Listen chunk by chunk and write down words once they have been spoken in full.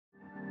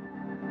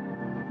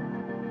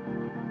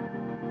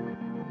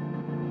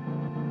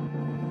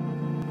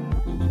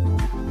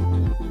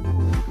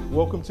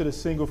Welcome to the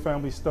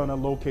single-family stunner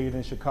located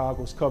in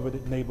Chicago's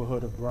coveted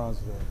neighborhood of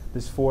Bronzeville.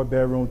 This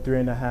 4-bedroom,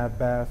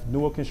 3.5-bath,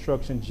 newer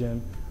construction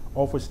gym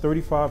offers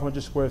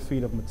 3,500 square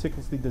feet of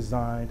meticulously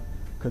designed,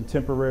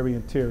 contemporary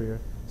interior,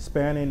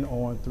 spanning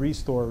on 3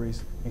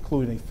 stories,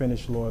 including a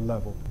finished lower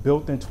level.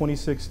 Built in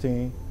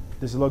 2016,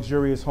 this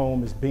luxurious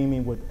home is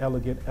beaming with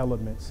elegant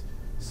elements,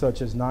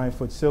 such as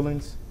 9-foot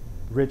ceilings,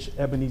 rich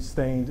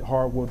ebony-stained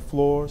hardwood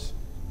floors,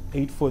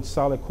 8-foot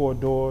solid core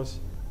doors,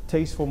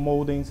 tasteful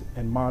moldings,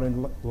 and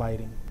modern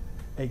lighting.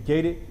 A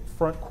gated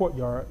front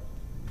courtyard,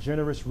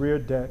 generous rear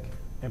deck,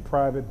 and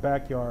private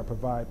backyard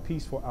provide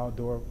peaceful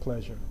outdoor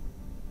pleasure.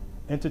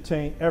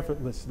 Entertain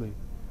effortlessly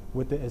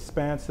with the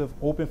expansive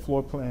open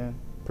floor plan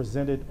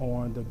presented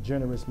on the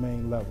generous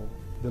main level.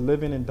 The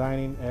living and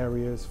dining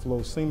areas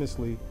flow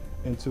seamlessly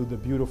into the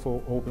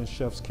beautiful open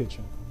chef's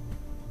kitchen.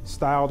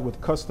 Styled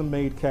with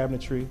custom-made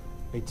cabinetry,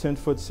 a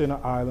 10-foot center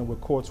island with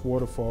quartz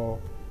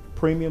waterfall,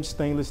 premium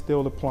stainless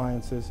steel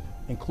appliances,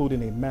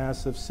 including a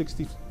massive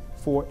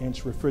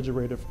 64-inch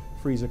refrigerator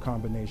freezer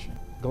combination.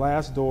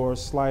 Glass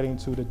doors sliding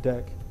to the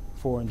deck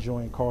for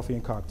enjoying coffee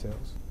and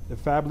cocktails. The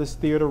fabulous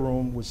theater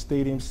room with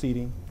stadium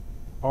seating,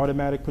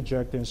 automatic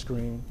projector and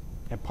screen,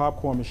 and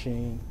popcorn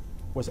machine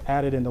was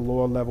added in the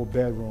lower level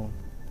bedroom,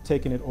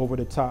 taking it over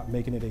the top,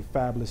 making it a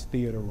fabulous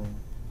theater room.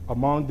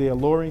 Among the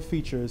alluring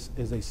features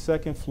is a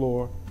second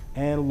floor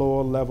and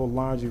lower level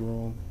laundry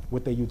room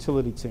with a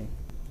utility tank,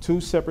 2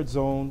 separate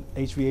zone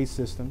HVAC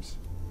systems,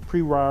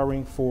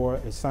 pre-wiring for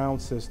a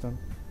sound system,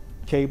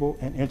 cable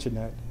and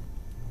internet,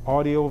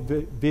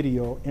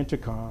 audio-video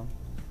intercom,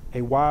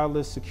 a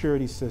wireless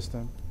security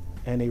system,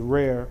 and a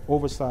rare,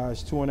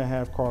 oversized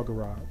 2.5-car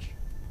garage.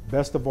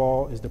 Best of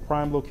all is the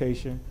prime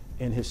location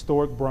in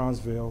historic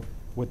Bronzeville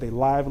with a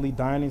lively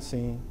dining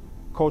scene,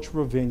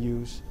 cultural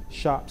venues,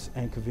 shops,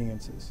 and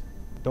conveniences.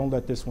 Don't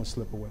let this one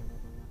slip away.